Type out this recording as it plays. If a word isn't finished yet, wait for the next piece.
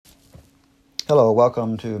Hello,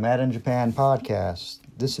 welcome to Mad in Japan podcast.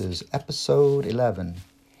 This is episode 11.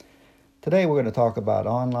 Today we're going to talk about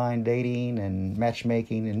online dating and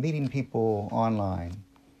matchmaking and meeting people online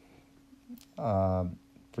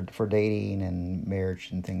for dating and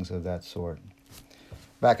marriage and things of that sort.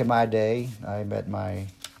 Back in my day, I met my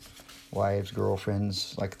wives,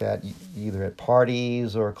 girlfriends like that, either at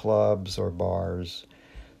parties or clubs or bars.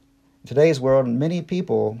 In today's world, many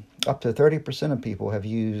people, up to 30% of people, have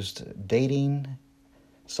used dating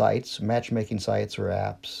sites, matchmaking sites or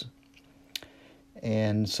apps,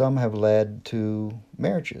 and some have led to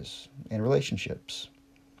marriages and relationships.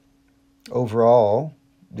 Overall,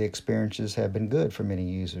 the experiences have been good for many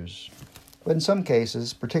users. But in some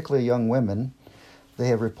cases, particularly young women, they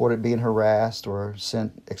have reported being harassed or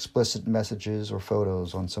sent explicit messages or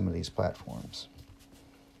photos on some of these platforms.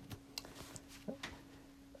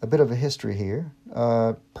 A bit of a history here.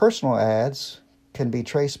 Personal ads can be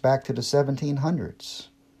traced back to the 1700s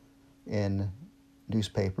in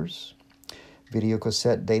newspapers. Video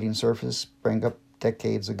cassette dating services sprang up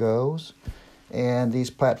decades ago, and these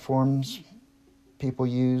platforms people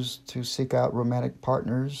use to seek out romantic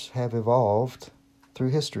partners have evolved through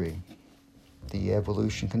history. The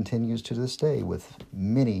evolution continues to this day with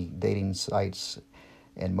many dating sites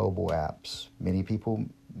and mobile apps. Many people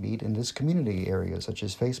meet in this community area, such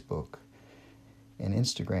as Facebook and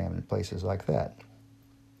Instagram and places like that.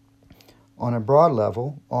 On a broad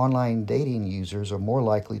level, online dating users are more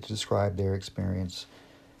likely to describe their experience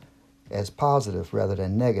as positive rather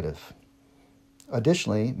than negative.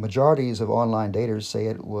 Additionally, majorities of online daters say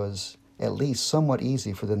it was at least somewhat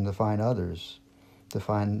easy for them to find others, to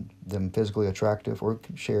find them physically attractive or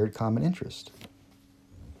shared common interest.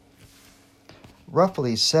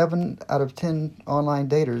 Roughly 7 out of 10 online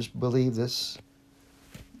daters believe this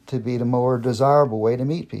to be the more desirable way to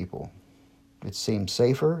meet people. It seems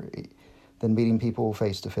safer than meeting people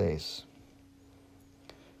face-to-face.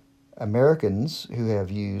 Americans who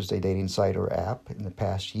have used a dating site or app in the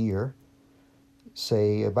past year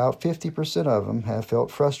say about 50% of them have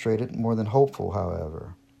felt frustrated more than hopeful,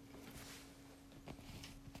 however.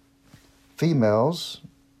 Females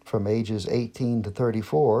from ages 18 to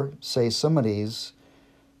 34 say some of these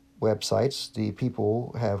websites, the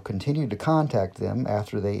people have continued to contact them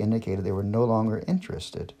after they indicated they were no longer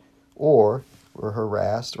interested or were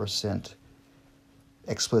harassed or sent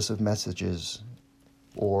explicit messages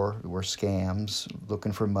or were scams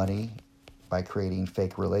looking for money by creating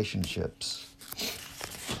fake relationships.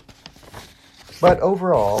 But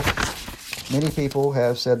overall, many people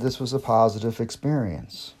have said this was a positive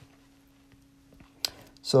experience.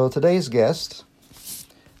 So today's guest,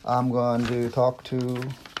 I'm going to talk to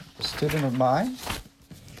a student of mine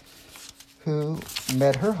who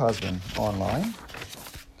met her husband online.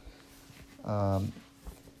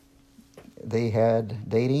 They had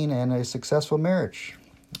dating and a successful marriage.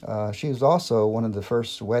 She was also one of the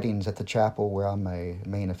first weddings at the chapel where I'm a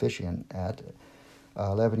main officiant at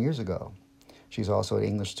 11 years ago. She's also an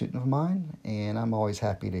English student of mine, and I'm always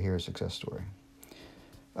happy to hear a success story.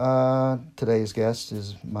 Today's guest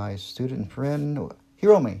is my student and friend,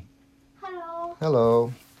 Hiromi. Hello.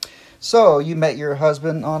 Hello. So, you met your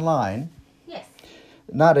husband online? Yes.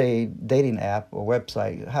 Not a dating app or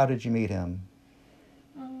website. How did you meet him?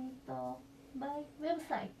 By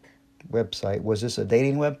website. Website. Was this a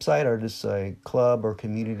dating website or just a club or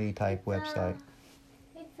community type website?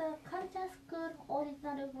 It's a culture school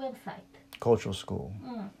original website. Cultural school.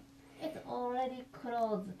 It's already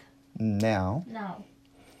closed Now. now.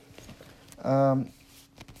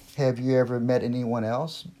 Have you ever met anyone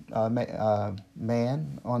else,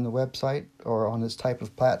 man, on the website or on this type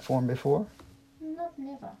of platform before?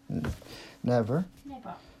 Never. Never?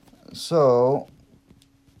 Never. So,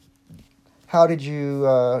 how did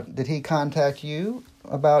did he contact you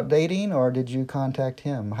about dating or did you contact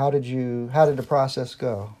him? How did the process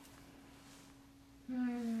go?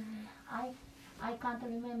 I can't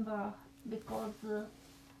remember because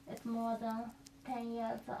it's more than 10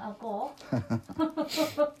 years ago.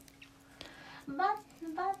 but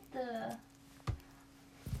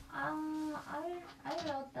I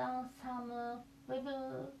wrote down some web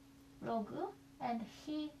blog and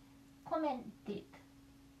he commented.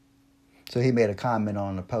 So he made a comment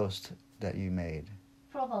on the post that you made.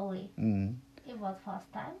 Probably. It was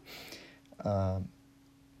first time.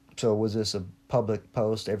 So was this a public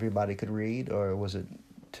post everybody could read, or was it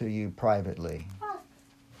to you privately?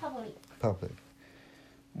 Public. Public.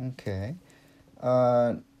 Okay.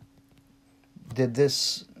 Did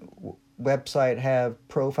this website have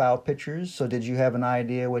profile pictures? So did you have an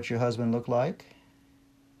idea what your husband looked like?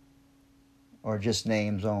 Or just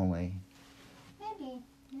names only? Maybe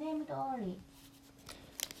named only.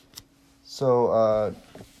 So,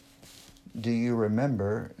 do you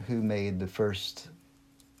remember who made the first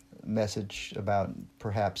message about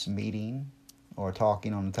perhaps meeting or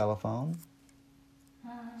talking on the telephone?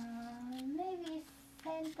 Maybe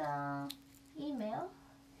send an email.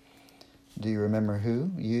 Do you remember who?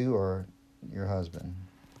 You or your husband?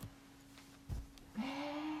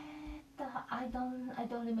 I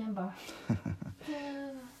don't remember.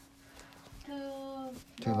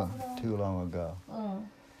 Too long ago. Mm.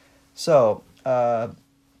 So, how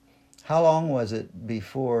long was it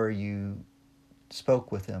before you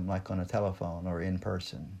spoke with him, like on a telephone or in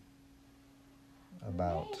person?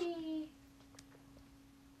 About Maybe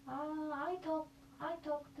I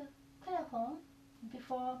talked to telephone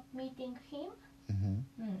before meeting him.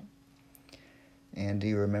 Mm-hmm. Mm. And do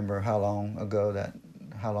you remember how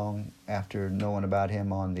long after knowing about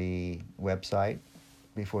him on the website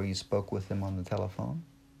before you spoke with him on the telephone?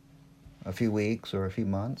 A few weeks or a few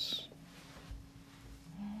months?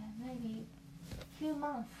 Maybe few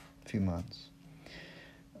months. Few months.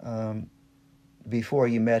 Before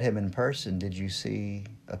you met him in person, did you see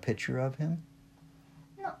a picture of him?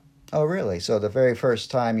 No. Oh, really? So the very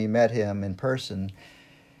first time you met him in person,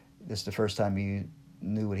 this is the first time you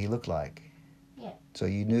knew what he looked like? Yeah. So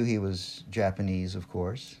you knew he was Japanese, of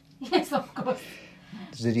course. Yes, of course.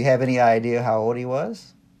 Did you have any idea how old he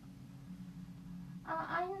was?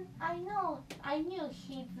 I knew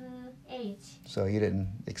his age. So you didn't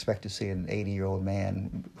expect to see an 80-year-old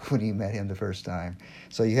man when you met him the first time.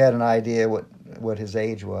 So you had an idea what his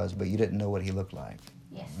age was, but you didn't know what he looked like.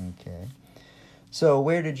 Yes. Okay. So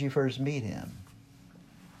where did you first meet him?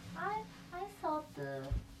 I thought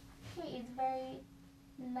he is very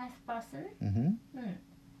nice person. Mm-hmm. Mm.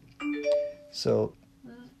 So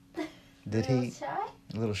did Little he... shy?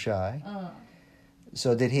 A little shy. Mm.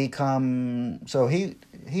 So did he come... So he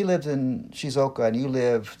lived in Shizuoka and you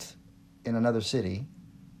lived in another city.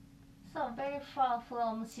 So very far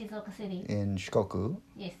from Shizuoka City. In Shikoku.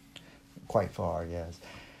 Yes. Quite far, yes.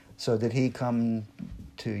 So did he come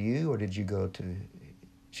to you or did you go to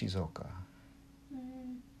Shizuoka?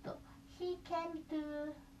 He came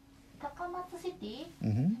to Takamatsu City.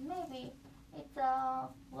 Mm-hmm. Maybe it's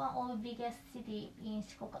one of the biggest city in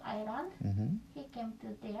Shikoku Island. Mm-hmm. He came to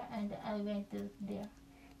there and I went to there.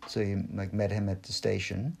 So you met him at the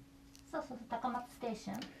station. So Takamatsu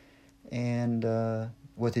Station. And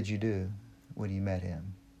what did you do when you met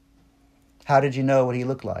him? How did you know what he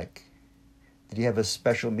looked like? Did you have a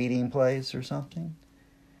special meeting place or something?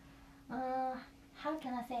 How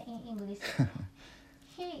can I say in English?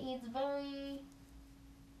 He is very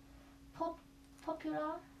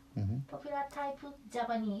popular type of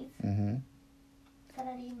Japanese Mm-hmm.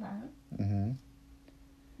 salaryman. Mm-hmm.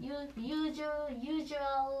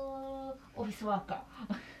 Usual office worker.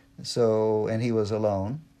 So, and he was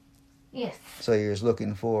alone. Yes. So you was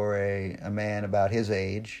looking for a man about his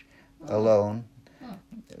age, alone.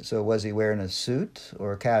 So was he wearing a suit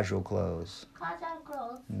or casual clothes? Casual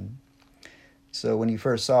clothes. Mm. So when you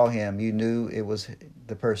first saw him, you knew it was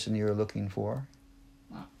the person you were looking for?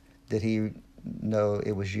 Did he know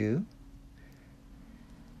it was you?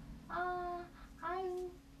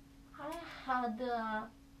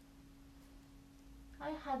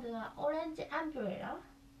 I had an orange umbrella.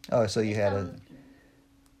 Oh, so you had a...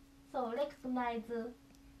 So recognize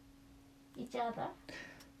each other.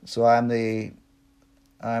 So I'm the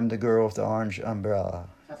girl with the orange umbrella.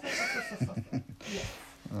 Yes.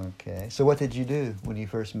 Okay. So what did you do when you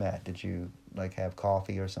first met? Did you like have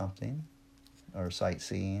coffee or something? Or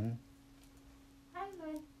sightseeing? I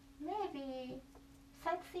went maybe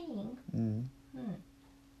sightseeing. Mm.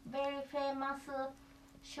 Very famous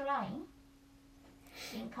shrine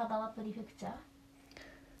in Kagawa Prefecture.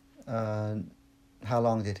 How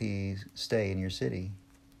long did he stay in your city?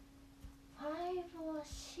 5 or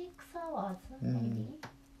 6 hours, maybe.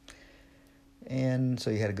 And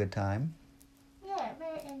so you had a good time? Yeah,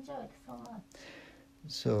 very enjoyed so much.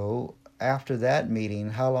 So after that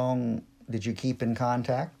meeting, how long did you keep in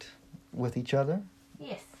contact with each other?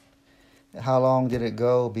 Yes. How long did it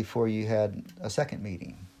go before you had a second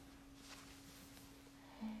meeting?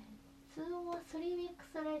 2 or 3 weeks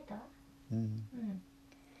later.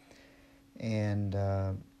 And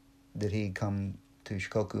did he come to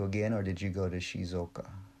Shikoku again, or did you go to Shizuoka?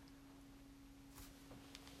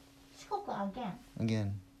 Shikoku again.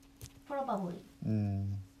 Again. Probably.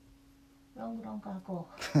 Long ago.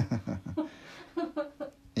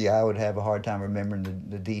 Yeah, I would have a hard time remembering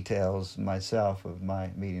the details myself of my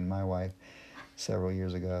meeting my wife several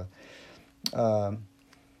years ago.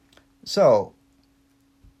 So,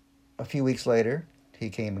 a few weeks later, he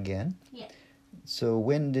came again. Yeah. So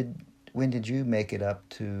when did you make it up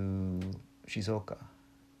to Shizuoka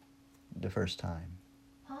the first time?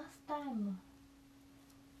 First time,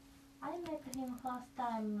 I met him first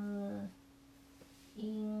time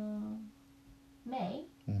in May.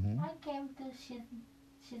 Mm-hmm. I came to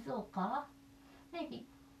Shizuoka maybe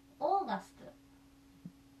August,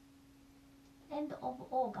 end of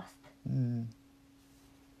August, Mm.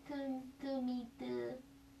 to meet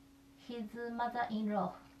his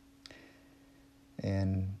mother-in-law.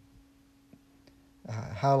 And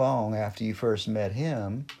how long after you first met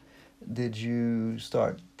him did you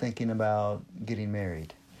start thinking about getting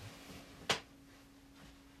married?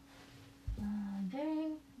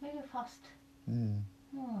 Very, very fast. Mm.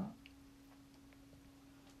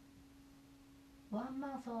 1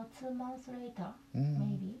 month or 2 months later, Mm.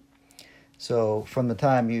 maybe. So from the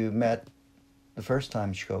time you met the first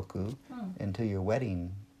time Shikoku うん until your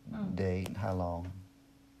wedding Mm. date, how long?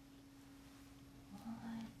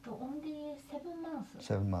 Only 7 months.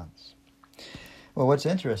 7 months. Well, what's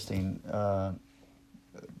interesting,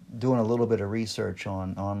 doing a little bit of research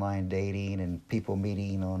on online dating and people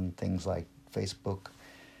meeting on things like Facebook,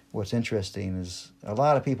 what's interesting is a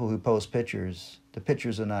lot of people who post pictures, the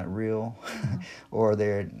pictures are not real, or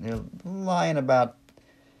they're lying about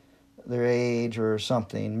their age or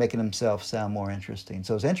something, making themselves sound more interesting.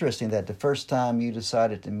 So it's interesting that the first time you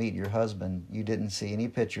decided to meet your husband, you didn't see any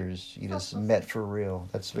pictures. You just met for real.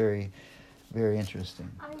 That's very, very interesting.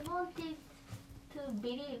 I wanted to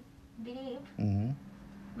believe Mm-hmm.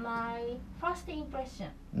 my first impression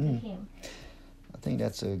to Mm. him. I think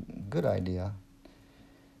that's a good idea.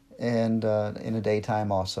 And in the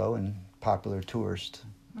daytime also, in popular tourist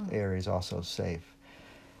areas also safe.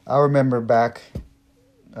 I remember back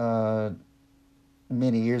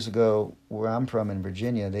many years ago where I'm from in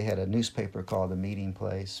Virginia, they had a newspaper called The Meeting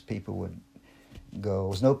Place. People would go, there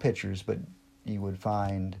was no pictures, but you would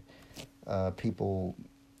find people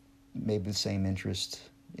maybe the same interest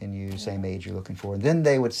in you, same age you're looking for. And then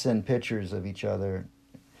they would send pictures of each other.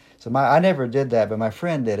 So I never did that, but my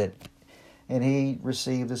friend did it. And he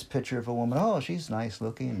received this picture of a woman. Oh, she's nice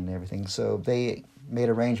looking and everything. So they made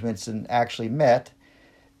arrangements and actually met.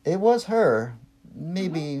 It was her,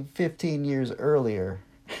 maybe 15 years earlier.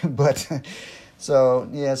 But, so,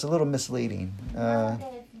 yeah, it's a little misleading.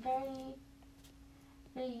 Nowadays, very,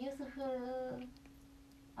 very useful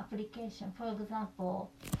application. For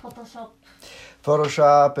example,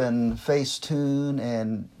 Photoshop and Facetune.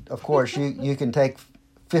 And, of course, you can take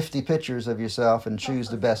 50 pictures of yourself and choose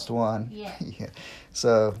the best one. Yeah. Yeah.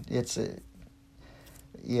 So it's,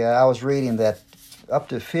 I was reading that up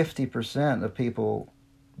to 50% of people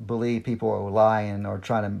believe people are lying or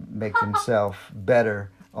trying to make themselves better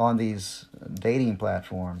on these dating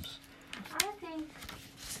platforms. I think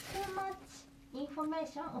too much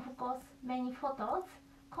information, of course, many photos,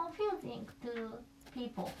 confusing to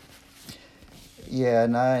people. Yeah,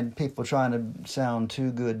 and people trying to sound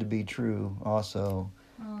too good to be true also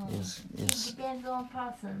is It depends on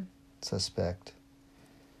person. suspect.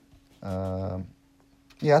 I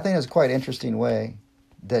think it's quite interesting way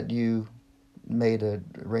that you made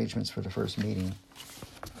arrangements for the first meeting.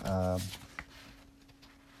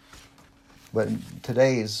 But in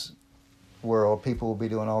today's world, people will be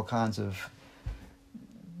doing all kinds of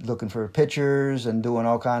looking for pictures and doing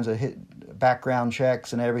all kinds of background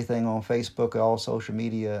checks and everything on Facebook, all social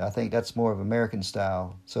media. I think that's more of American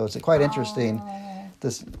style. So it's quite interesting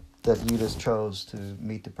that you just chose to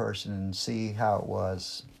meet the person and see how it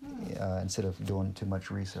was instead of doing too much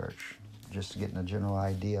research, just getting a general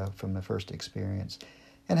idea from the first experience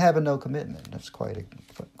and having no commitment. That's quite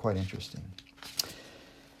interesting.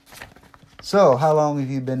 So, how long have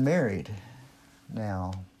you been married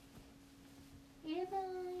now?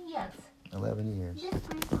 11 years. 11 years. This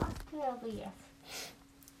Christmas, 12 years.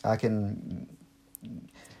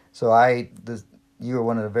 You were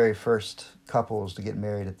one of the very first couples to get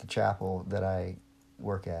married at the chapel that I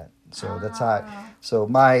work at. So that's how. So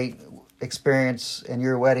my experience and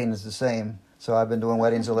your wedding is the same. So I've been doing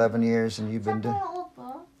weddings 11 years, and you've been doing. Japan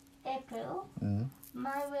open April. Mm-hmm.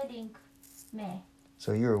 My wedding May.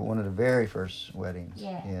 So you were one of the very first weddings.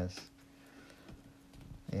 Yeah. Yes.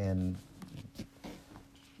 And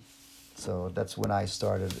so that's when I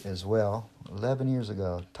started as well, 11 years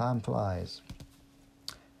ago. Time flies.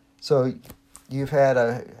 So you've had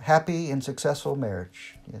a happy and successful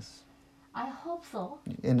marriage, yes? I hope so.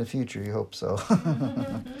 In the future, you hope so.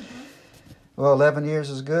 Well, 11 years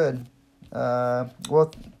is good.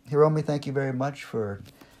 Well, Hiromi, thank you very much for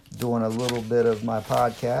doing a little bit of my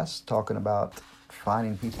podcast, talking about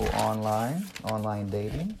finding people online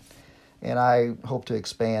dating. And I hope to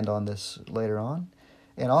expand on this later on.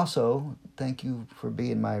 And also, thank you for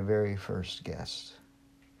being my very first guest.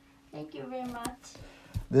 Thank you very much.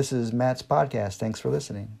 This is Matt's podcast. Thanks for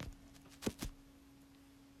listening.